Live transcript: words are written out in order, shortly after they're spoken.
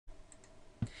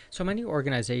So many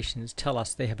organizations tell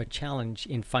us they have a challenge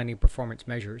in finding performance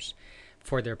measures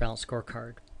for their balanced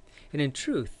scorecard. And in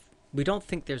truth, we don't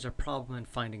think there's a problem in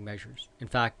finding measures. In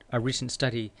fact, a recent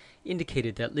study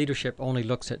indicated that leadership only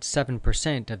looks at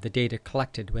 7% of the data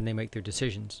collected when they make their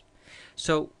decisions.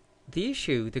 So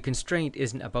the constraint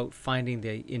isn't about finding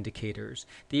the indicators.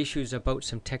 The issue is about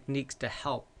some techniques to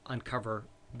help uncover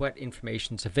what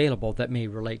information is available that may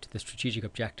relate to the strategic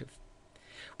objective.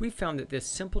 We found that this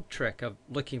simple trick of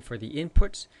looking for the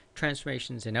inputs,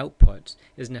 transformations, and outputs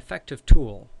is an effective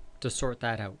tool to sort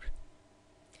that out.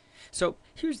 So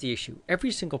here's the issue.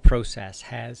 Every single process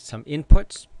has some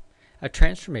inputs, a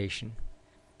transformation,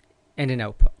 and an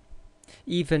output.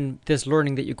 Even this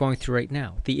learning that you're going through right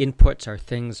now, the inputs are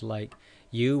things like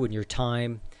you and your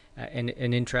time and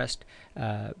interest,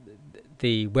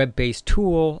 the web-based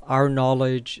tool, our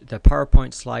knowledge, the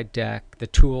PowerPoint slide deck, the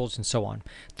tools, and so on.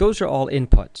 Those are all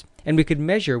inputs, and we could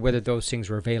measure whether those things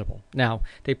were available. Now,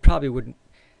 they probably wouldn't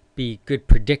be good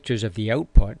predictors of the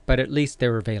output, but at least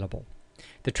they're available.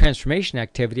 The transformation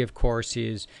activity, of course,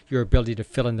 is your ability to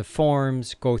fill in the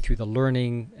forms, go through the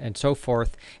learning, and so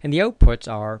forth. And the outputs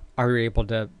are you able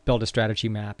to build a strategy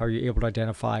map? Are you able to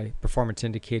identify performance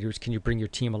indicators? Can you bring your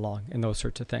team along? And those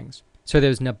sorts of things. So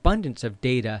there's an abundance of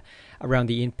data around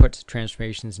the inputs,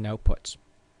 transformations, and outputs.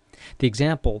 The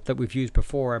example that we've used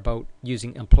before about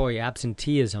using employee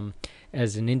absenteeism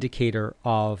as an indicator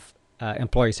of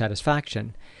employee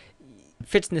satisfaction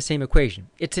fits in the same equation.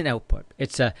 It's an output.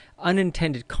 It's an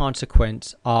unintended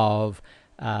consequence of,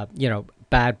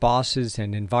 bad bosses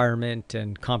and environment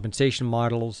and compensation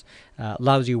models,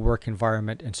 lousy work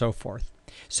environment, and so forth.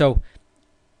 So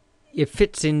it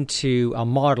fits into a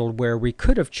model where we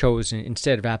could have chosen,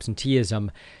 instead of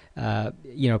absenteeism,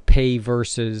 pay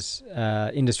versus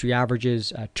industry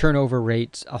averages, turnover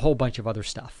rates, a whole bunch of other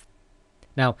stuff.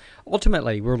 Now,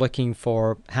 ultimately, we're looking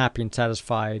for happy and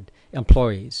satisfied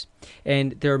employees,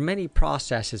 and there are many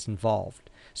processes involved.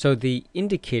 So the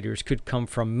indicators could come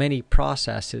from many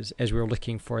processes as we're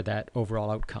looking for that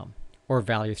overall outcome or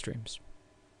value streams.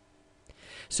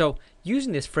 So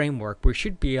using this framework, we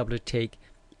should be able to take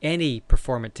any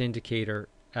performance indicator,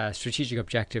 strategic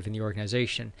objective in the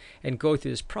organization, and go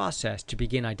through this process to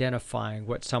begin identifying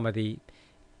what some of the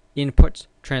inputs,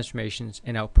 transformations,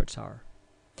 and outputs are.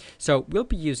 So we'll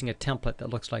be using a template that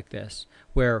looks like this,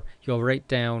 where you'll write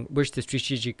down which the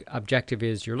strategic objective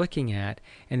is you're looking at,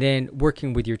 and then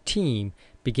working with your team,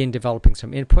 begin developing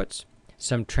some inputs,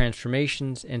 some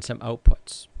transformations, and some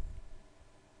outputs.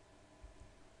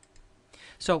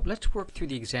 So let's work through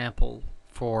the example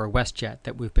for WestJet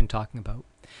that we've been talking about.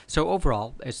 So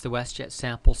overall, it's the WestJet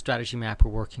sample strategy map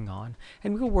we're working on,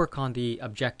 and we'll work on the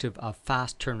objective of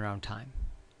fast turnaround time.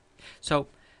 So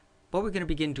what we're going to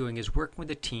begin doing is working with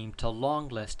the team to long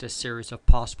list a series of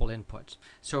possible inputs.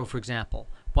 So for example,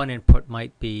 one input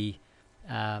might be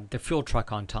the fuel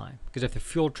truck on time, because if the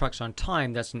fuel truck's on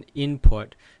time, that's an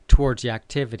input towards the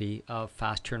activity of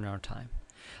fast turnaround time.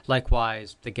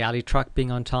 Likewise, the galley truck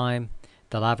being on time,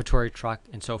 the lavatory truck,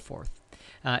 and so forth.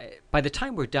 By the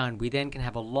time we're done, we then can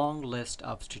have a long list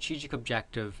of strategic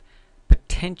objective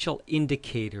potential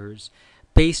indicators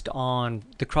based on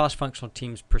the cross-functional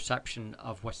team's perception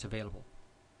of what's available.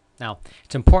 Now,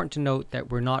 it's important to note that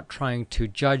we're not trying to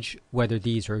judge whether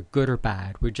these are good or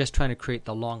bad. We're just trying to create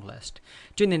the long list.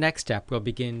 During the next step, we'll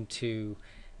begin to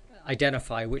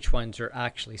identify which ones are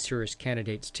actually serious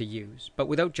candidates to use. But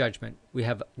without judgment, we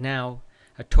have now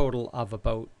a total of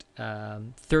about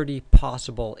 30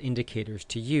 possible indicators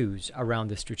to use around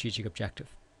the strategic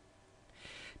objective.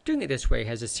 Doing it this way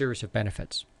has a series of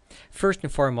benefits. First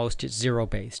and foremost, it's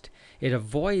zero-based. It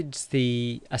avoids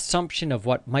the assumption of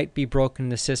what might be broken in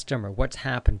the system or what's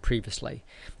happened previously,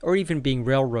 or even being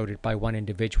railroaded by one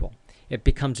individual. It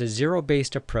becomes a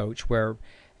zero-based approach where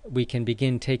we can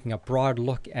begin taking a broad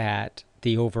look at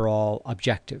the overall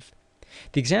objective.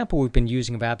 The example we've been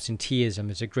using of absenteeism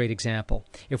is a great example.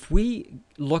 If we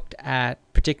looked at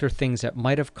particular things that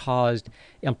might have caused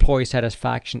employee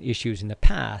satisfaction issues in the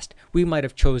past, we might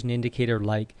have chosen an indicator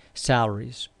like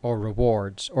salaries or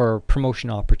rewards or promotion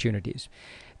opportunities.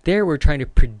 There we're trying to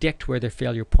predict where the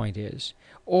failure point is.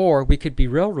 Or we could be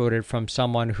railroaded from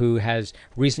someone who has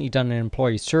recently done an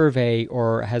employee survey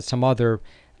or has some other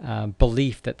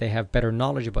belief that they have better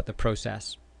knowledge about the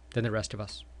process than the rest of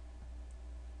us.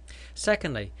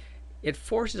 Secondly, it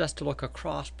forces us to look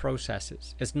across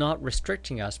processes. It's not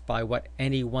restricting us by what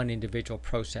any one individual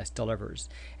process delivers,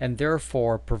 and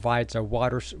therefore provides a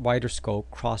wider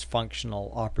scope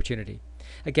cross-functional opportunity.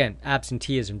 Again,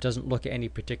 absenteeism doesn't look at any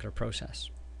particular process.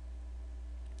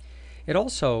 It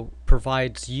also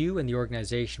provides you and the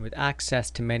organization with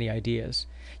access to many ideas.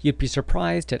 You'd be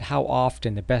surprised at how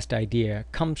often the best idea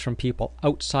comes from people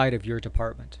outside of your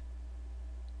department.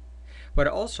 What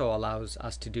it also allows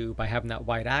us to do by having that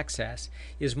wide access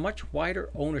is much wider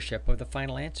ownership of the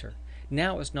final answer.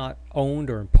 Now it's not owned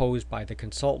or imposed by the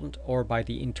consultant or by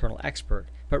the internal expert,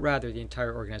 but rather the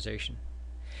entire organization.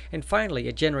 And finally,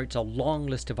 it generates a long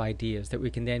list of ideas that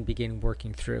we can then begin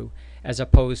working through, as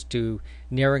opposed to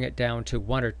narrowing it down to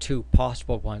one or two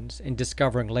possible ones and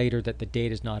discovering later that the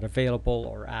data is not available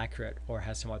or accurate or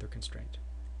has some other constraint.